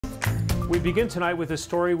We begin tonight with a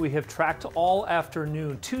story we have tracked all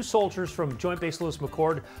afternoon. 2 soldiers from Joint Base Lewis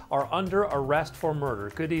McChord are under arrest for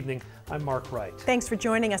murder. Good evening. I'm Mark Wright. Thanks for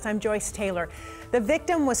joining us. I'm Joyce Taylor. The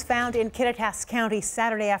victim was found in Kittitas County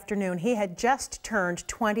Saturday afternoon. He had just turned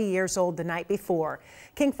 20 years old the night before.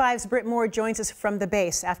 King 5's Britt Moore joins us from the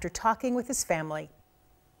base after talking with his family.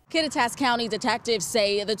 Kittitas County detectives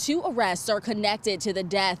say the 2 arrests are connected to the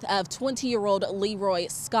death of 20-year-old Leroy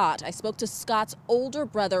Scott. I spoke to Scott's older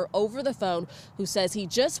brother over the phone, who says he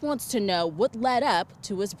just wants to know what led up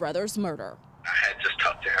to his brother's murder. I had just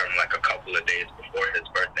talked to him like a couple of days before his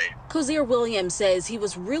birthday. Cozier Williams says he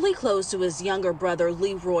was really close to his younger brother,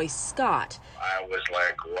 Leroy Scott. I was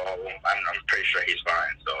like, well, I'm pretty sure he's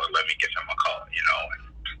fine, so let me give him a call,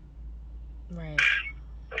 you know. Right.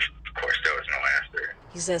 Of course, there was no answer.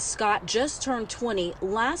 He says Scott just turned 20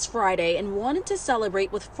 last Friday and wanted to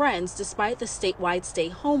celebrate with friends despite the statewide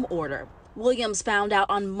stay-home order. Williams found out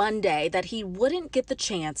on Monday that he wouldn't get the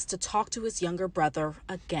chance to talk to his younger brother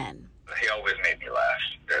again. He always made me laugh.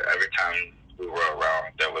 Every time we were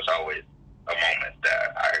around, there was always a moment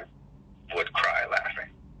that I would cry laughing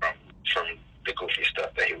from the goofy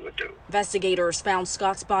stuff that he would do. Investigators found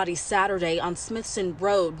Scott's body Saturday on Smithson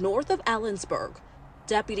Road, north of Ellensburg.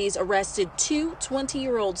 Deputies arrested 2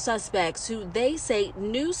 20-year-old suspects who they say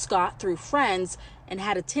knew Scott through friends and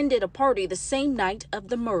had attended a party the same night of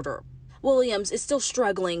the murder. Williams is still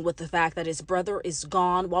struggling with the fact that his brother is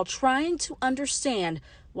gone while trying to understand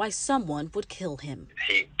why someone would kill him.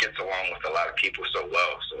 He gets along with a lot of people so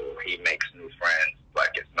well, so he makes new friends like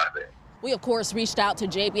it's nothing. We, of course, reached out to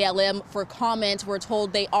JBLM for comment. We're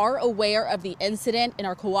told they are aware of the incident and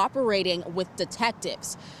are cooperating with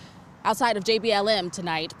detectives. Outside of JBLM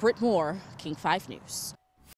tonight, Britt Moore, King 5 News.